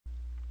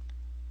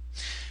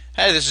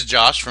Hey, this is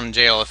Josh from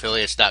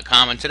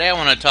JLAffiliates.com, and today I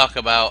want to talk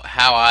about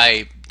how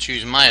I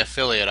choose my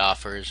affiliate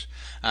offers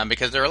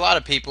because there are a lot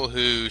of people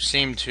who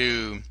seem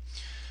to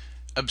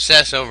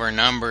obsess over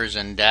numbers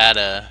and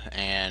data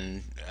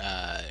and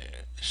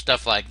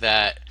stuff like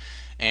that,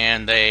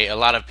 and a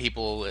lot of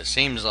people, it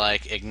seems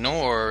like,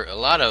 ignore a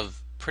lot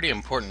of pretty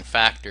important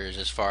factors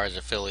as far as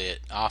affiliate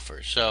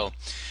offers. So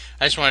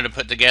I just wanted to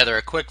put together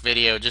a quick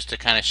video just to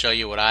kind of show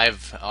you what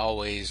I've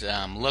always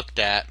looked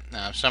at,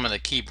 some of the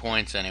key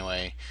points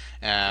anyway,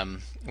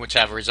 which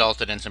have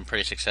resulted in some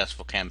pretty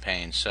successful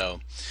campaigns.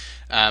 So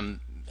um,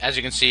 as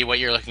you can see, what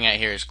you're looking at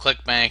here is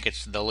ClickBank.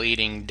 It's the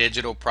leading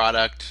digital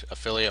product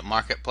affiliate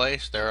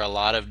marketplace. There are a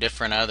lot of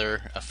different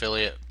other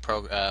affiliate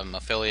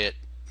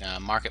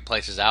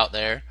marketplaces out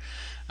there.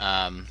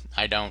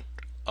 I don't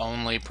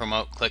only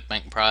promote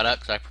ClickBank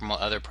products. I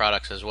promote other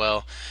products as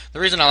well. The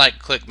reason I like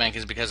ClickBank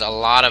is because a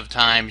lot of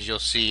times you'll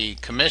see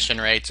commission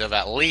rates of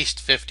at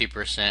least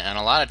 50% and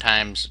a lot of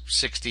times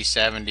 60,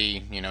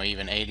 70,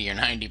 even 80 or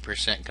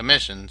 90%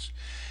 commissions.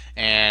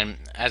 And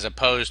as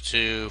opposed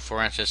to,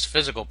 for instance,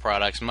 physical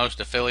products, most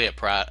physical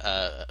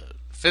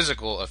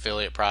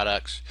affiliate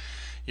products,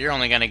 you're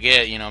only going to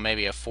get,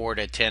 maybe a 4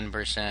 to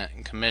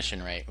 10%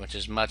 commission rate, which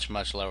is much,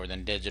 much lower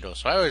than digital.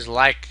 So I always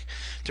like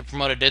to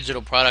promote a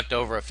digital product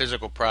over a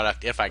physical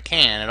product if I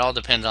can. It all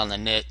depends on the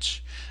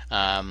niche,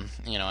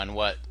 and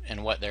what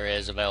there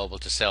is available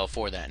to sell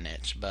for that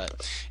niche.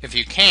 But if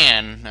you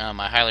can,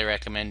 I highly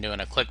recommend doing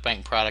a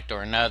ClickBank product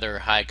or another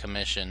high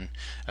commission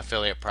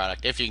affiliate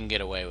product if you can get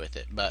away with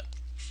it. But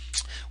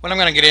what I'm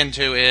going to get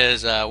into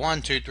is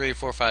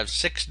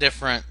 6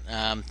 different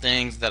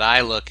things that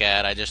I look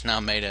at. I just now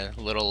made a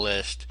little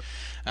list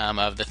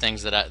of the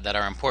things that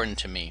are important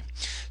to me.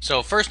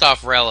 So first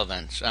off,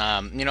 relevance.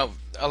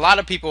 A lot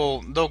of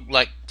people, they'll,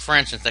 like, for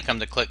instance, they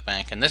come to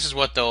ClickBank, and this is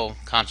what they'll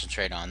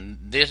concentrate on.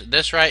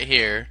 This right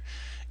here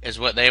is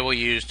what they will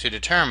use to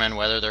determine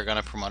whether they're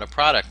going to promote a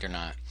product or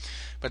not.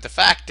 But the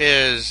fact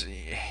is,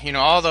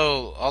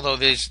 although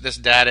this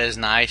data is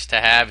nice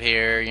to have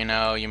here,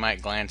 you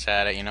might glance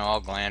at it, I'll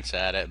glance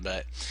at it,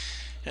 but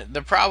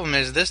the problem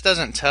is this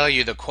doesn't tell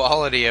you the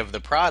quality of the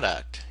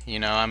product.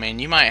 You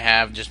might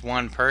have just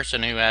one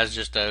person who has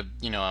just a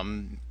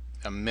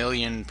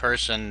million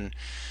person,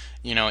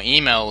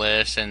 email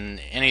list, and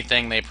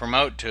anything they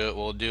promote to it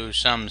will do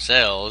some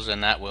sales,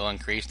 and that will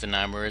increase the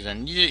numbers,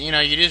 and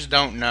you just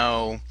don't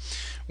know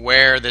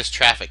where this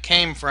traffic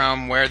came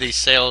from, where these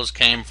sales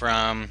came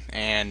from,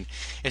 and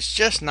it's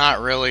just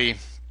not really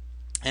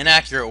an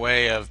accurate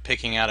way of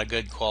picking out a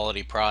good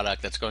quality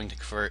product that's going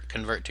to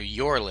convert to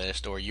your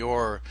list or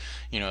your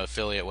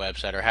affiliate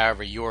website or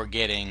however you're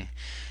getting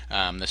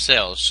the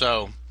sales.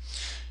 So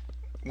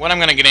what I'm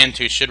going to get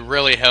into should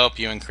really help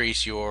you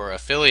increase your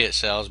affiliate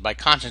sales by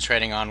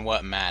concentrating on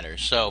what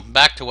matters. So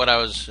back to what I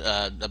was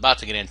about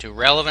to get into.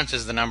 Relevance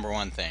is the number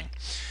one thing.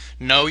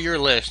 Know your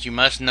list. You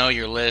must know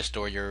your list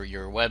or your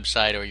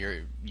website or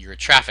your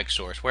traffic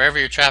source. Wherever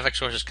your traffic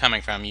source is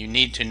coming from, you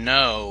need to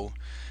know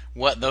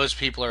what those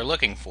people are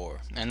looking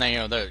for. And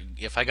then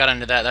if I got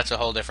into that, that's a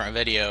whole different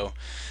video.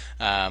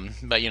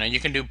 But you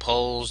can do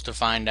polls to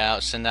find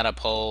out, send out a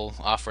poll,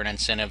 offer an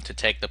incentive to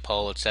take the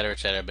poll, etc.,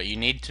 etc. But you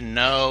need to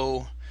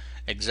know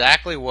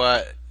exactly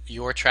what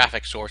your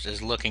traffic source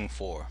is looking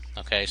for.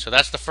 Okay, so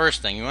that's the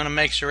first thing. You want to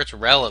make sure it's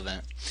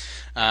relevant.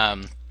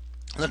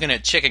 Looking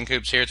at chicken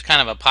coops here, it's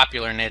kind of a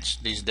popular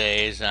niche these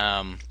days.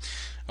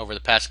 Over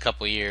the past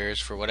couple of years,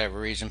 for whatever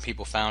reason,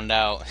 people found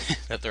out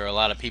that there are a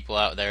lot of people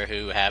out there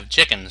who have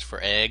chickens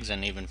for eggs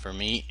and even for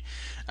meat.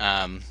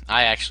 I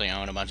actually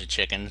own a bunch of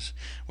chickens,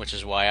 which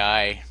is why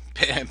I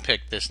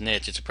picked this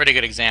niche. It's a pretty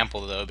good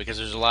example, though, because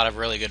there's a lot of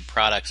really good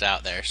products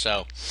out there.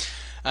 So,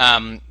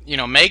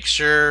 make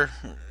sure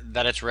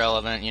that it's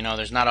relevant.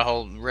 There's not a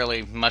whole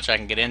really much I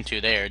can get into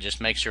there.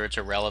 Just make sure it's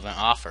a relevant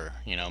offer.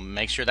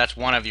 Make sure that's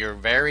one of your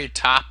very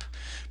top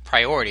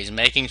priorities,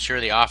 making sure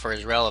the offer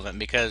is relevant,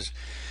 because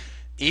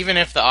even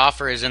if the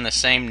offer is in the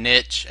same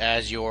niche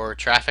as your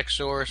traffic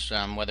source,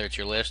 whether it's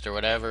your list or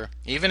whatever,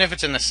 even if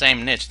it's in the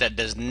same niche, that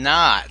does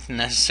not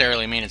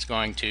necessarily mean it's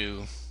going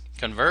to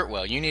convert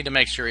well. You need to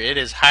make sure it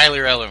is highly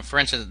relevant. For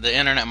instance, the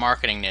internet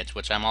marketing niche,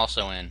 which I'm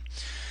also in.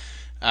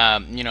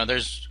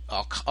 There's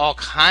all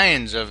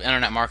kinds of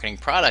internet marketing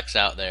products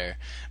out there,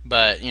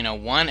 but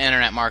one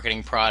internet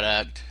marketing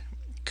product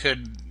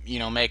could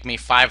make me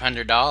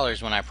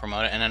 $500 when I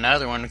promote it, and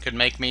another one could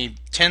make me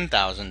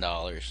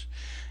 $10,000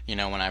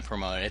 when I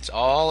promote it. It's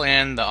all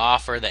in the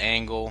offer, the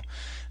angle,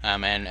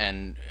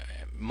 and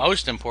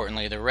most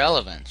importantly, the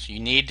relevance. You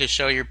need to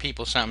show your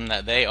people something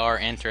that they are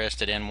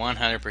interested in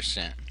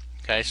 100%.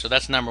 Okay, so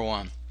that's number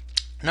one.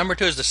 Number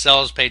two is the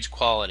sales page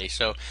quality.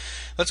 So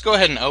let's go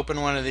ahead and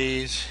open one of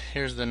these.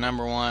 Here's the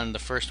number one, the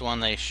first one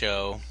they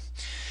show.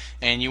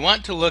 And you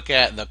want to look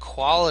at the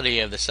quality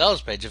of the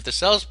sales page. If the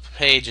sales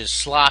page is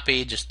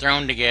sloppy, just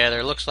thrown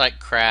together, looks like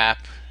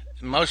crap,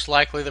 most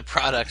likely the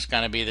product's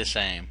going to be the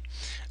same.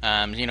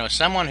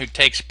 Someone who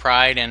takes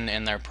pride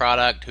in their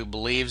product, who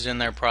believes in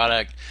their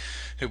product,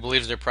 who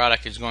believes their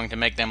product is going to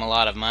make them a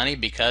lot of money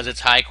because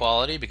it's high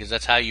quality, because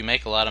that's how you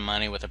make a lot of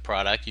money with a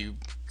product. You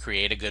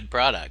create a good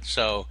product.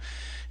 So,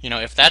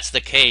 if that's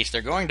the case,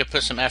 they're going to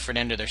put some effort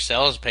into their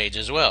sales page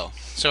as well.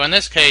 So in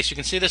this case, you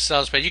can see the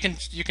sales page.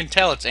 You can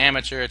tell it's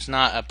amateur. It's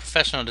not a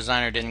professional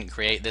designer didn't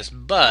create this,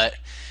 but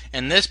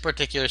in this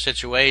particular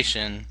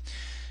situation,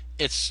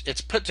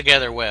 it's put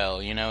together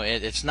well.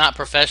 It's not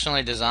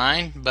professionally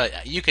designed,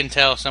 but you can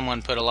tell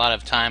someone put a lot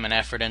of time and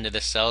effort into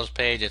this sales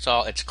page.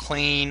 It's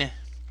clean.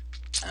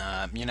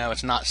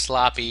 It's not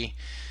sloppy.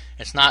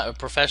 It's not a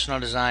professional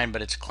design,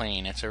 but it's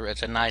clean. It's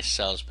a nice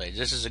sales page.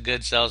 This is a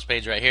good sales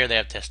page right here. They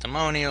have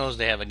testimonials.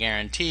 They have a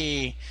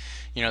guarantee.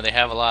 They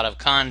have a lot of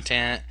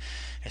content.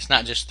 It's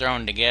not just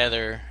thrown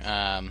together.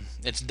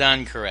 It's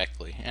done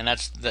correctly, and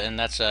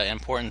that's an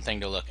important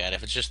thing to look at.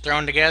 If it's just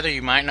thrown together,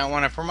 you might not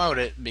want to promote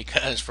it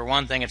because, for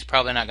one thing, it's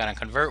probably not going to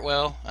convert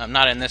well.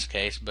 Not in this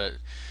case, but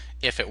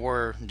if it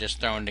were just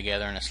thrown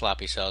together in a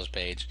sloppy sales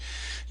page,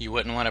 you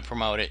wouldn't want to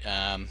promote it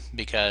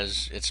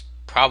because it's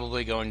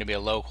probably going to be a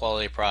low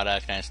quality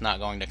product and it's not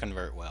going to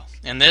convert well.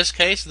 In this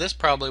case, this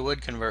probably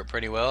would convert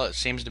pretty well. It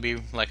seems to be,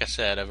 like I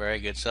said, a very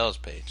good sales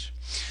page.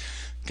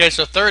 Okay,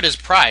 so third is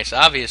price.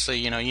 Obviously,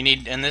 you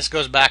need, and this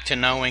goes back to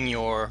knowing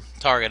your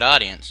target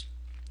audience.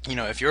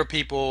 If your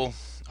people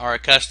are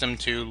accustomed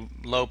to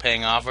low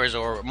paying offers,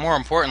 or more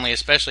importantly,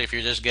 especially if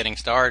you're just getting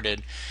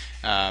started,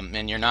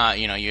 and you're not,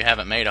 you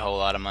haven't made a whole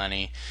lot of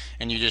money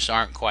and you just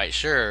aren't quite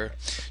sure,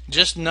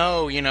 just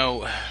know,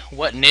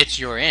 what niche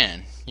you're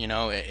in.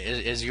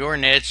 Is your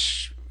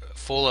niche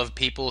full of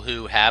people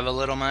who have a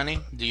little money?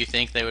 Do you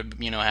think they would,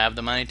 have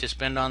the money to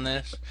spend on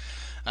this?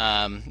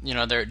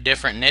 There are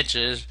different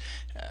niches.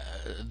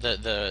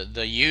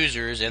 The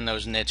users in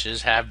those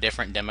niches have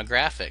different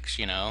demographics.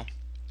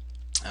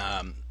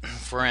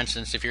 For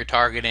instance, if you're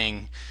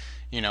targeting,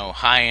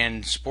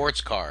 high-end sports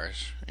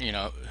cars,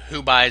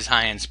 who buys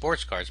high-end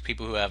sports cars?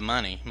 People who have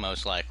money,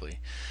 most likely.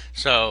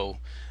 So,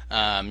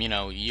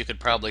 you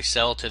could probably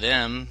sell to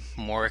them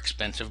more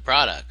expensive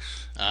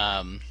products.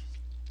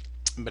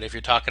 But if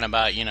you're talking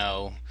about,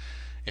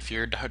 if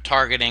you're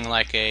targeting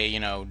like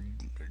a,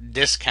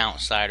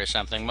 discount site or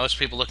something, most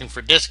people looking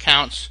for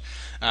discounts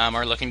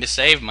are looking to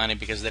save money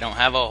because they don't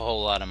have a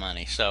whole lot of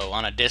money. So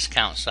on a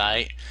discount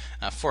site,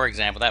 for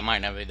example, that might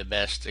not be the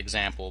best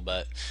example,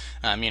 but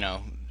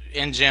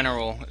in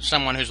general,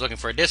 someone who's looking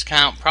for a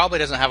discount probably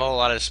doesn't have a whole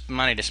lot of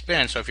money to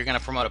spend. So if you're going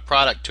to promote a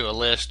product to a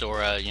list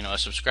or a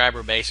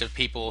subscriber base of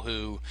people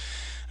who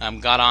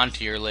got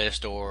onto your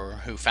list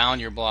or who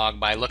found your blog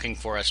by looking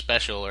for a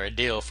special or a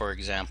deal, for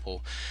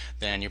example,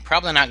 then you're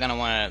probably not going to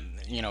want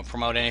to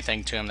promote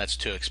anything to them that's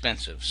too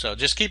expensive. So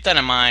just keep that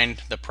in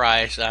mind, the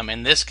price.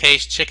 In this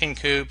case, chicken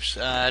coops,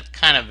 it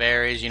kind of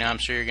varies. I'm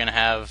sure you're going to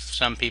have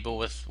some people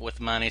with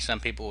money, some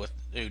people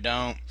who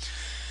don't.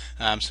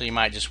 So you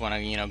might just want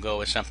to go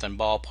with something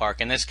ballpark.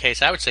 In this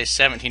case, I would say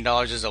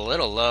 $17 is a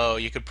little low.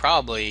 You could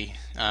probably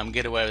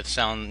get away with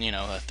selling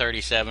a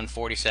 $37,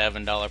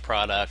 $47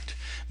 product,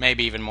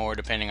 maybe even more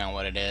depending on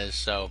what it is.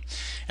 So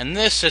in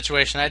this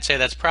situation, I'd say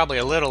that's probably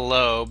a little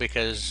low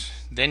because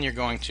then you're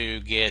going to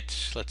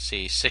get, let's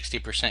see,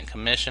 60%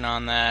 commission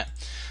on that.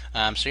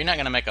 So you're not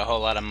going to make a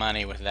whole lot of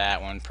money with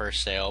that one per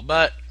sale.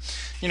 But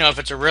if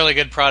it's a really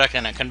good product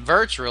and it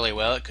converts really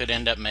well, it could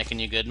end up making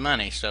you good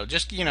money. So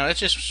just it's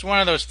just one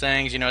of those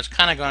things. It's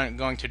kind of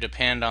going to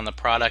depend on the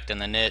product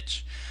and the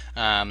niche.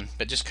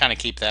 But just kind of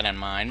keep that in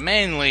mind.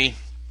 Mainly,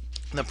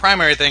 the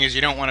primary thing is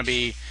you don't want to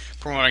be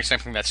promoting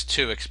something that's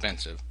too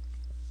expensive.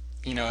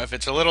 If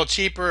it's a little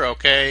cheaper,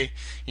 okay,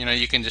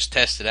 you can just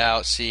test it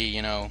out, see,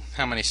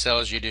 how many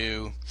sales you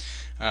do,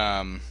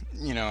 and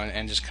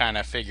just kind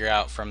of figure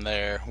out from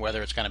there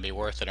whether it's going to be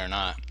worth it or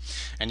not.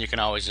 And you can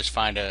always just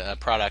find a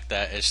product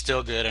that is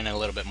still good and a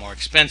little bit more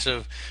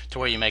expensive to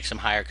where you make some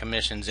higher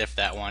commissions if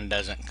that one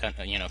doesn't,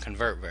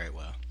 convert very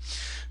well.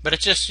 But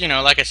it's just,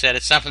 like I said,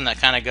 it's something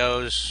that kind of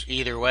goes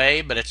either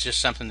way, but it's just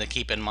something to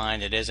keep in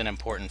mind. It is an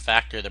important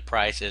factor. The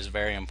price is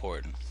very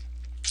important.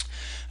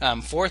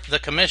 Fourth, the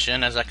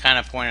commission, as I kind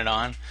of pointed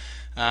on.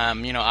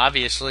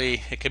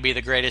 Obviously, it could be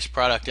the greatest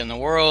product in the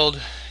world,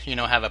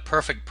 have a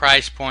perfect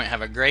price point,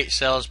 have a great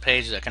sales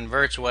page that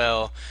converts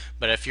well,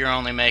 but if you're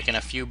only making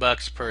a few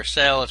bucks per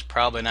sale, it's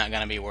probably not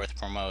going to be worth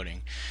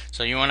promoting.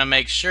 So you want to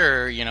make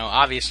sure,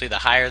 obviously the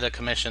higher the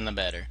commission, the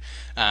better.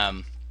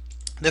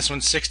 This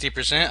one's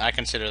 60%. I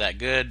consider that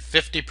good.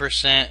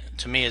 50%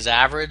 to me is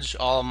average.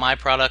 All of my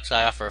products,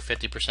 I offer a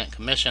 50%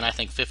 commission. I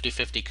think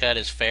 50-50 cut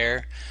is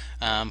fair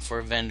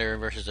for vendor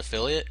versus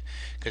affiliate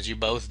because you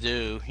both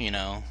do,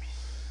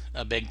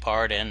 a big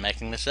part in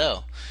making the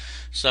sale.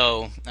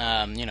 So,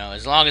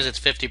 as long as it's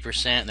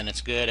 50%, then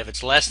it's good. If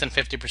it's less than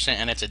 50%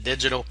 and it's a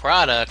digital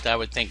product, I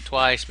would think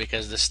twice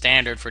because the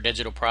standard for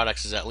digital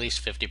products is at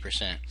least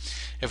 50%.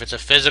 If it's a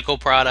physical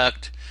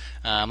product,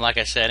 like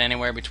I said,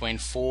 anywhere between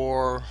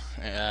 4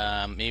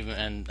 even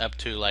and up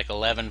to like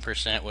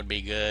 11% would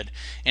be good.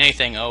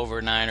 Anything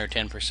over 9 or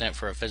 10%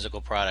 for a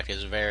physical product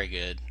is very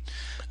good.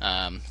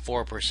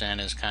 4%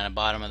 is kind of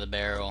bottom of the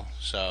barrel.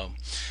 So,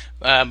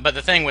 but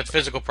the thing with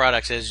physical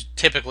products is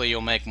typically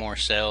you'll make more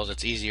sales.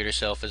 It's easier to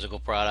sell physical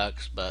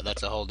products, but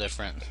that's a whole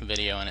different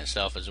video in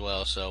itself as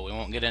well. So we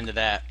won't get into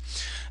that.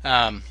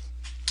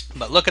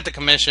 But look at the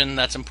commission,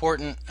 that's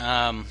important.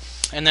 And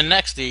then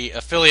next, the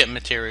affiliate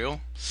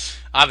material.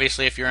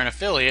 Obviously, if you're an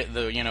affiliate,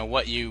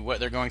 what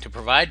they're going to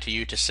provide to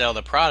you to sell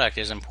the product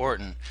is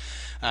important.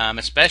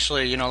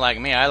 Especially, like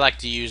me, I like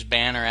to use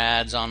banner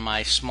ads on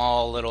my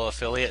small little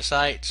affiliate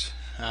sites.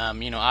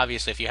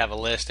 Obviously, if you have a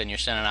list and you're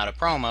sending out a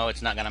promo,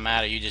 it's not going to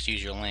matter. You just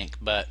use your link.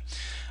 But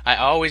I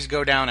always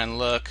go down and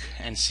look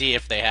and see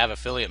if they have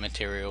affiliate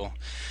material,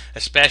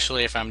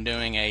 especially if I'm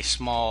doing a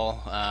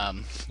small,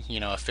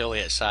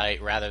 affiliate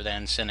site rather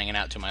than sending it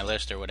out to my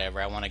list or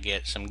whatever. I want to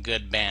get some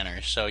good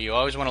banners. So you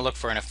always want to look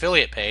for an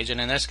affiliate page,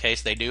 and in this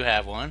case, they do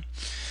have one.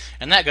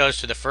 And that goes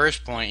to the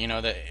first point,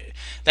 that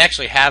they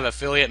actually have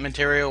affiliate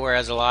material,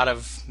 whereas a lot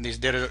of these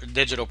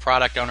digital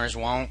product owners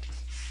won't.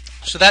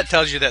 So that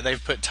tells you that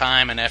they've put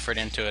time and effort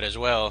into it as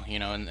well,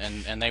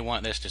 and they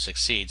want this to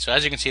succeed. So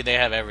as you can see, they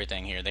have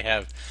everything here. They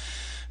have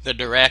the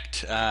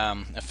direct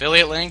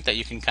affiliate link that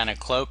you can kind of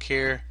cloak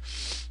here.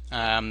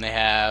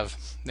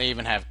 They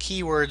even have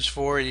keywords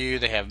for you.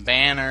 They have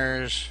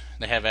banners.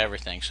 They have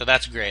everything. So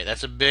that's great.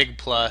 That's a big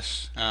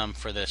plus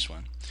for this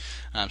one.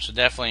 So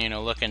definitely,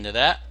 look into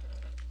that.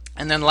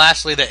 And then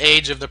lastly, the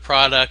age of the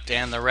product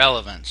and the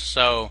relevance.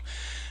 So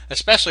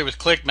especially with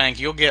ClickBank,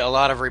 you'll get a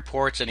lot of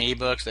reports and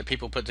ebooks that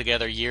people put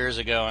together years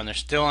ago, and they're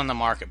still in the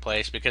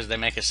marketplace because they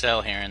make a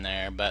sell here and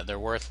there, but they're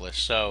worthless.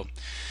 So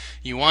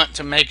you want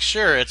to make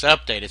sure it's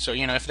updated. So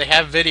if they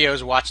have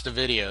videos, watch the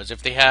videos.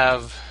 If they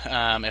have,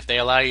 if they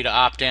allow you to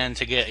opt in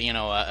to get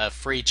a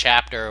free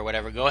chapter or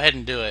whatever, go ahead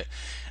and do it.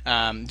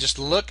 Just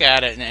look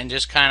at it and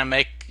just kind of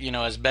make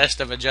as best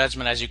of a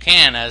judgment as you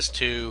can as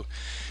to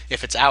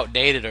if it's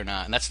outdated or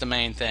not. And that's the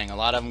main thing. A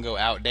lot of them go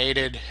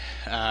outdated.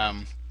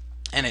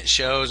 And it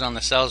shows on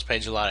the sales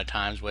page a lot of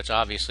times, which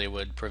obviously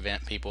would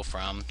prevent people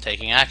from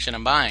taking action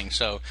and buying.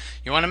 So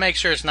you want to make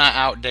sure it's not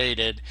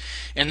outdated.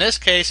 In this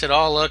case, it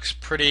all looks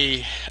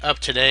pretty up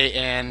to date,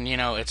 and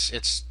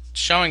it's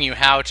showing you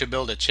how to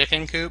build a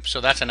chicken coop.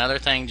 So that's another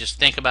thing. Just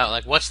think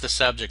about what's the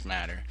subject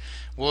matter.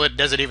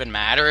 Does it even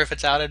matter if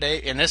it's out of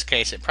date? In this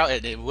case,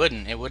 it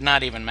wouldn't. It would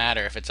not even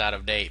matter if it's out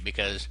of date,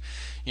 because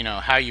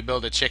how you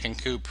build a chicken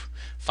coop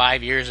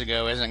 5 years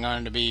ago isn't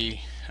going to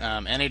be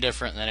any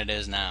different than it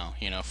is now,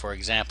 for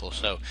example.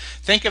 So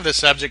think of the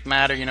subject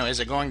matter. Is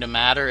it going to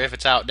matter if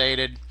it's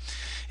outdated?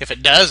 If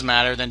it does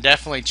matter, then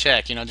definitely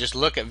check. Just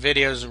look at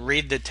videos,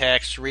 read the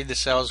text, read the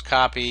sales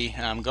copy,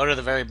 go to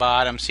the very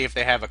bottom, see if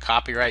they have a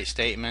copyright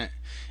statement.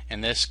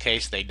 In this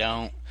case, they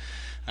don't.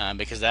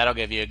 Because that'll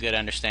give you a good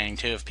understanding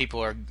too. If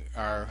people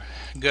are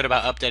good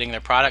about updating their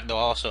product, they'll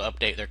also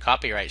update their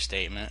copyright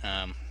statement.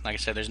 Like I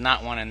said, there's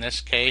not one in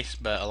this case,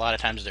 but a lot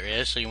of times there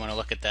is, so you want to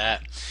look at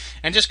that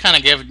and just kind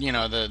of give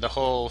the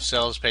whole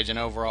sales page an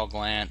overall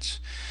glance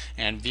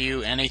and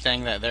view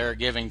anything that they're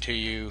giving to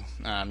you,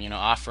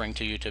 offering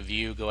to you to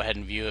view. Go ahead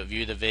and view it,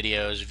 view the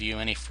videos, view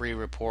any free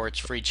reports,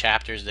 free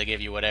chapters they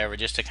give you, whatever,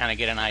 just to kind of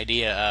get an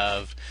idea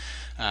of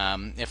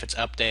if it's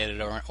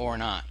updated or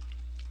not.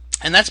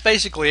 And that's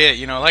basically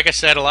it. Like I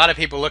said, a lot of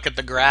people look at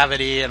the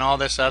gravity and all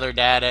this other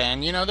data,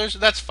 and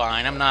that's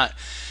fine. I'm not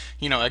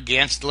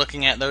against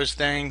looking at those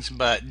things,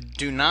 but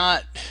do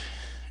not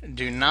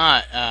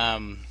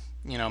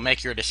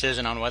make your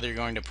decision on whether you're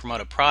going to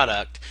promote a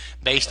product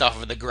based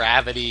off of the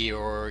gravity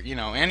or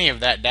any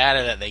of that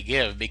data that they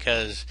give,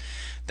 because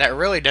that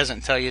really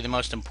doesn't tell you the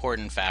most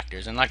important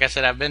factors. And like I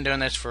said, I've been doing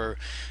this for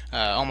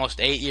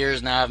almost 8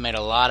 years now. I've made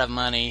a lot of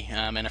money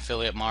in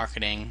affiliate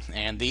marketing,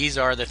 and these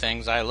are the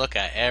things I look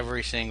at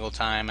every single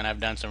time, and I've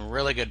done some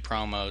really good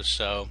promos.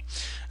 So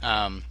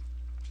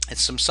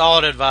it's some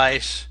solid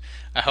advice.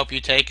 I hope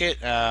you take it.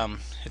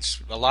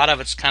 It's a lot of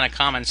it's kind of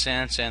common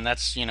sense, and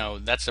that's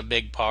a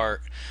big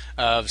part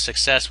of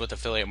success with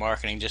affiliate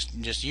marketing.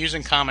 Just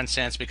using common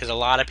sense, because a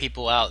lot of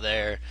people out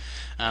there,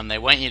 they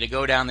want you to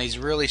go down these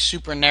really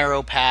super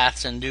narrow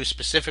paths and do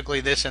specifically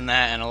this and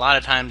that, and a lot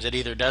of times it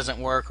either doesn't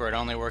work or it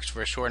only works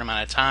for a short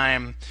amount of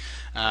time.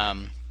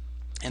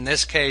 In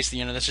this case,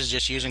 this is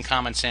just using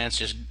common sense,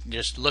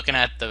 just looking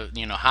at the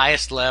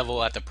highest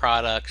level at the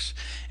products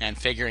and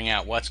figuring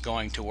out what's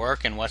going to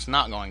work and what's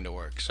not going to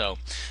work. So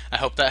I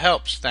hope that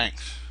helps.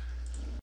 Thanks.